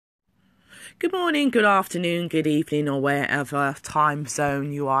Good morning, good afternoon, good evening, or wherever time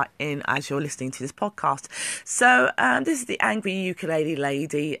zone you are in as you're listening to this podcast. So this is the Angry Ukulele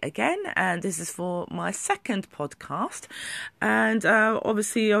Lady again, and this is for my second podcast. And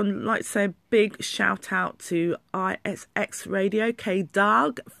obviously, I'd like to say a big shout out to ISX Radio,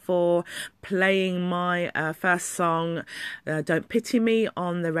 K-Doug, for playing my first song, Don't Pity Me,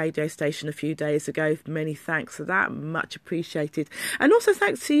 on the radio station a few days ago. Many thanks for that, much appreciated. And also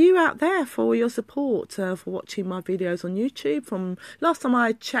thanks to you out there for your support, for watching my videos on YouTube. From last time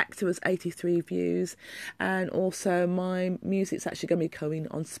I checked, it was 83 views, and also my music's actually going to be going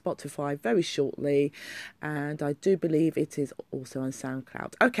on Spotify very shortly, and I do believe it is also on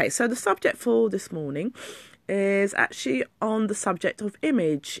SoundCloud. Okay, so the subject for this morning is actually on the subject of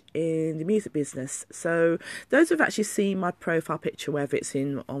image in the music business. So those who've actually seen my profile picture, whether it's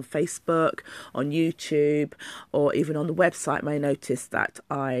on Facebook, on YouTube, or even on the website, may notice that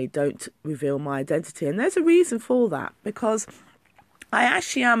I don't reveal my identity. And there's a reason for that, because I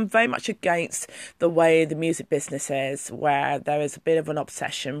actually am very much against the way the music business is, where there is a bit of an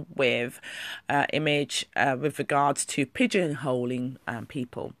obsession with image with regards to pigeonholing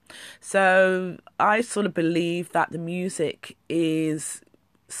people. So I sort of believe that the music is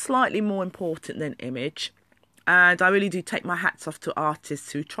slightly more important than image. And I really do take my hats off to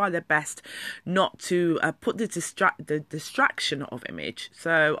artists who try their best not to put the distraction of image.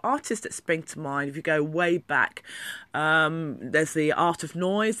 So artists that spring to mind, if you go way back, there's the Art of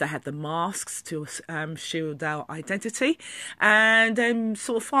Noise. They had the masks to shield their identity. And then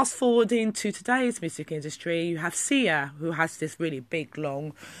sort of fast forward into today's music industry, you have Sia, who has this really big,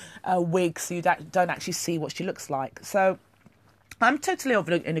 long wig, so you don't actually see what she looks like. So I'm totally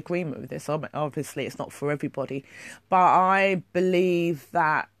in agreement with this. Obviously, it's not for everybody, but I believe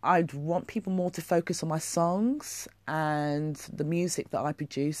that I'd want people more to focus on my songs and the music that I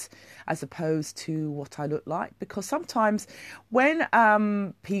produce, as opposed to what I look like. Because sometimes when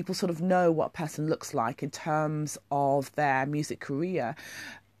people sort of know what a person looks like in terms of their music career,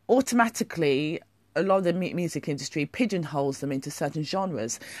 automatically a lot of the music industry pigeonholes them into certain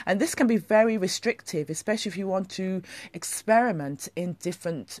genres, and this can be very restrictive, especially if you want to experiment in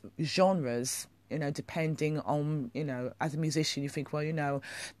different genres, depending on, as a musician, you think, well,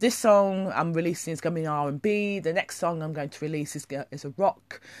 this song I'm releasing is going to be R&B, the next song I'm going to release is a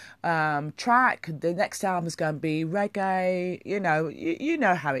rock track, the next album is going to be reggae, you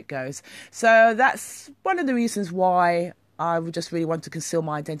know how it goes. So that's one of the reasons why I would just really want to conceal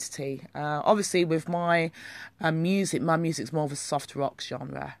my identity. Obviously, with my music's more of a soft rock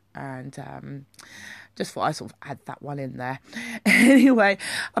genre, and just thought I sort of add that one in there. Anyway,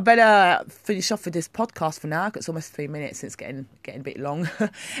 I better finish off with this podcast for now, because it's almost 3 minutes and it's getting a bit long.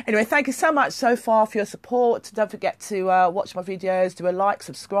 Anyway, thank you so much so far for your support. Don't forget to watch my videos, do a like,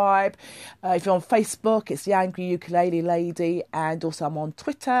 subscribe. If you're on Facebook, it's the Angry Ukulele Lady, and also I'm on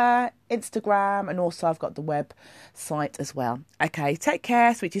Twitter, Instagram, and also I've got the website as well. Okay, take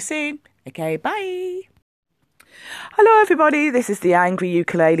care. Speak to you soon. Okay, bye. Hello everybody, this is the Angry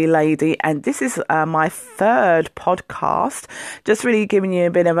Ukulele Lady, and this is my third podcast, just really giving you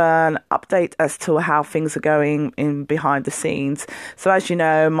a bit of an update as to how things are going in behind the scenes. So as you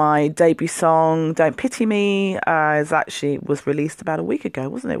know, my debut song, Don't Pity Me, was released about a week ago,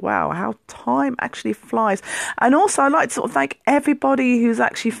 wasn't it? Wow, how time actually flies. And also I'd like to sort of thank everybody who's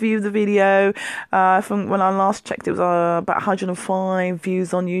actually viewed the video. From when I last checked, it was about 105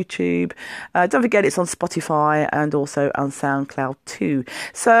 views on YouTube. Don't forget, it's on Spotify and also on SoundCloud too.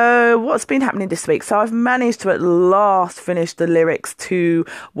 So what's been happening this week? So I've managed to at last finish the lyrics to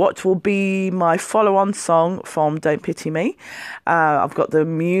what will be my follow-on song from Don't Pity Me. I've got the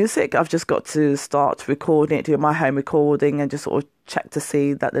music. I've just got to start recording it, doing my home recording, and just sort of check to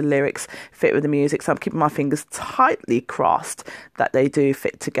see that the lyrics fit with the music. So I'm keeping my fingers tightly crossed that they do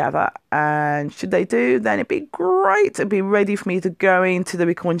fit together, and should they do, then it'd be great. It'd be ready for me to go into the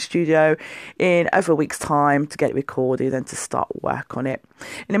recording studio in over a week's time to get it recorded and to start work on it.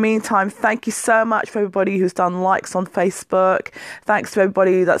 In the meantime, thank you so much for everybody who's done likes on Facebook. Thanks to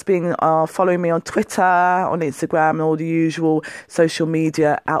everybody that's been following me on Twitter, on Instagram, and all the usual social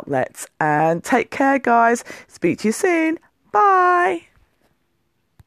media outlets. And take care, guys. Speak to you soon. Bye.